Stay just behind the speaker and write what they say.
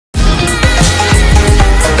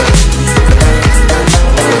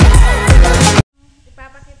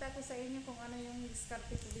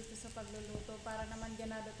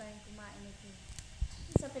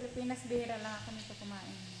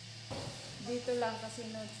dito lang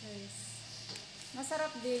kasi no choice.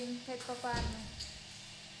 Masarap din kahit pa paano.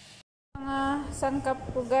 Mga sangkap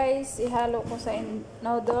ko guys, ihalo ko sa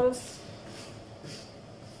noodles.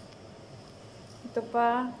 Ito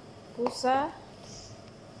pa, pusa,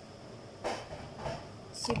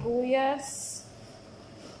 sibuyas,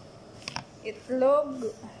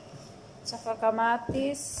 itlog, saka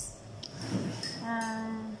kamatis,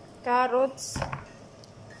 carrots,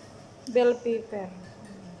 bell pepper.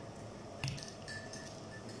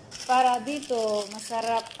 Para dito,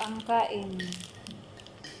 masarap ang kain.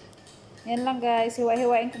 Yan lang guys,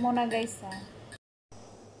 hiwa-hiwain ko muna guys ha.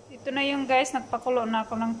 Ito na yung guys, nagpakulo na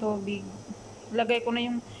ako ng tubig. Ilagay ko na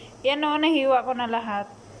yung, yan o, nahiwa ko na lahat.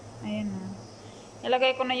 Ayan o.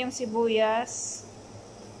 Ilagay ko na yung sibuyas.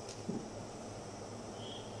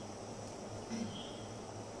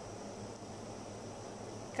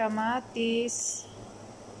 Kamatis.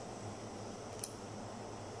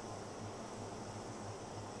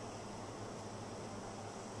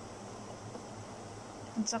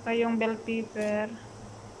 At saka yung bell pepper.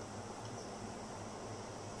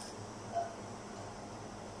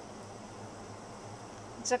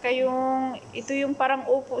 At saka yung, ito yung parang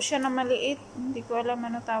upo siya na maliit. Hindi ko alam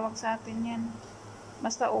ano tawag sa atin yan.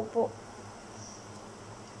 Basta upo.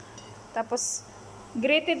 Tapos,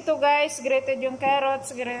 grated to guys. Grated yung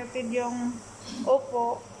carrots. Grated yung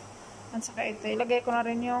upo. At saka ito. Ilagay ko na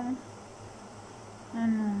rin yung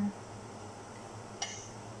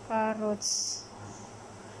carrots.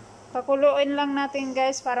 Pakuluin lang natin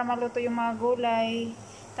guys para maluto yung mga gulay.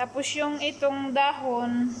 Tapos yung itong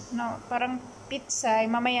dahon, no, parang pizza,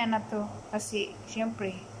 mamaya na to. Kasi,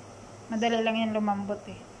 syempre, madali lang yan lumambot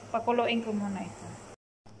eh. Pakuluin ko muna ito.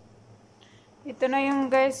 Ito na yung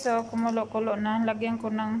guys, so kumulo-kulo na. Lagyan ko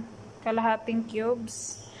ng kalahating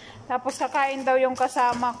cubes. Tapos kakain daw yung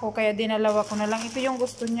kasama ko, kaya dinalawa ko na lang. Ito yung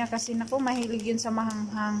gusto niya kasi naku, mahilig yun sa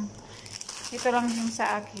mahanghang. Ito lang yung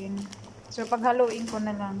sa akin. So, paghaluin ko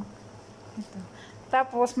na lang. Ito.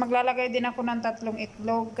 Tapos, maglalagay din ako ng 3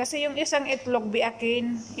 itlog. Kasi yung isang itlog,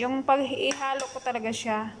 biakin. Yung pag ihalo ko talaga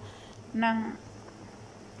siya ng...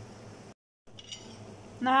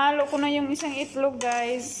 Nahalo ko na yung isang itlog,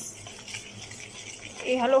 guys.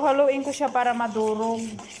 Ihalo-haluin ko siya para madurog.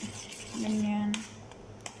 Ganyan.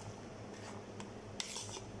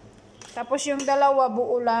 Tapos, yung dalawa,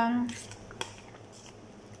 buo lang.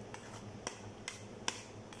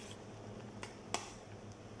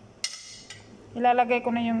 Ilalagay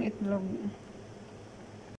ko na yung itlog.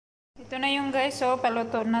 Ito na yung guys, so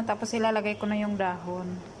paluto na. Tapos ilalagay ko na yung dahon.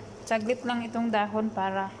 Saglit lang itong dahon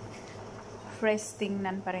para fresh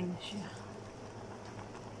tingnan pa rin siya.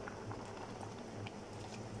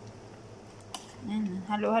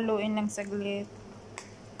 Halo-haloin lang saglit.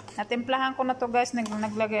 Natimplahan ko na to guys.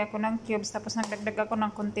 Naglagay ako ng cubes. Tapos nagdagdag ako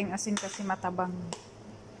ng kunting asin kasi matabang.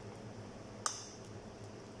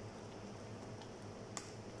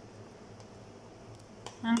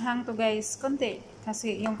 Manghang to guys, konti.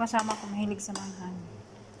 Kasi yung kasama ko mahilig sa manghang.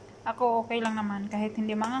 Ako okay lang naman kahit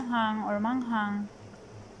hindi manghang or manghang.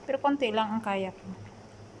 Pero konti lang ang kaya ko.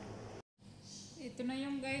 Ito na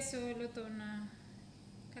yung guys, so luto na.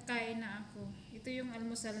 Kakain na ako. Ito yung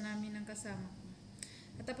almusal namin ng kasama ko.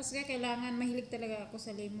 At tapos kailangan mahilig talaga ako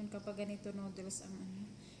sa lemon kapag ganito noodles ang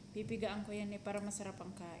pipigaan ko yan para masarap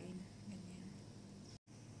ang kain. Ganyan.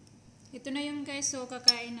 Ito na yung guys, so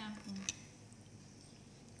kakain na ako.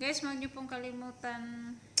 Guys, huwag niyo pong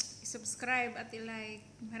kalimutan i-subscribe at i-like.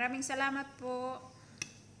 Maraming salamat po.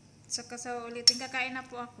 Saka sa ulitin, kakain na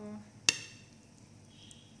po ako.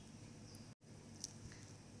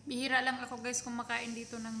 Bihira lang ako guys kumakain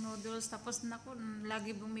dito ng noodles. Tapos naku,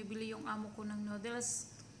 lagi bumibili yung amo ko ng noodles.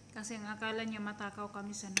 Kasi ang akala niya matakaw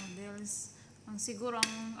kami sa noodles. Siguro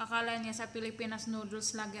ang akala niya sa Pilipinas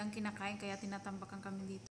noodles lagi ang kinakain kaya tinatambakan kami dito.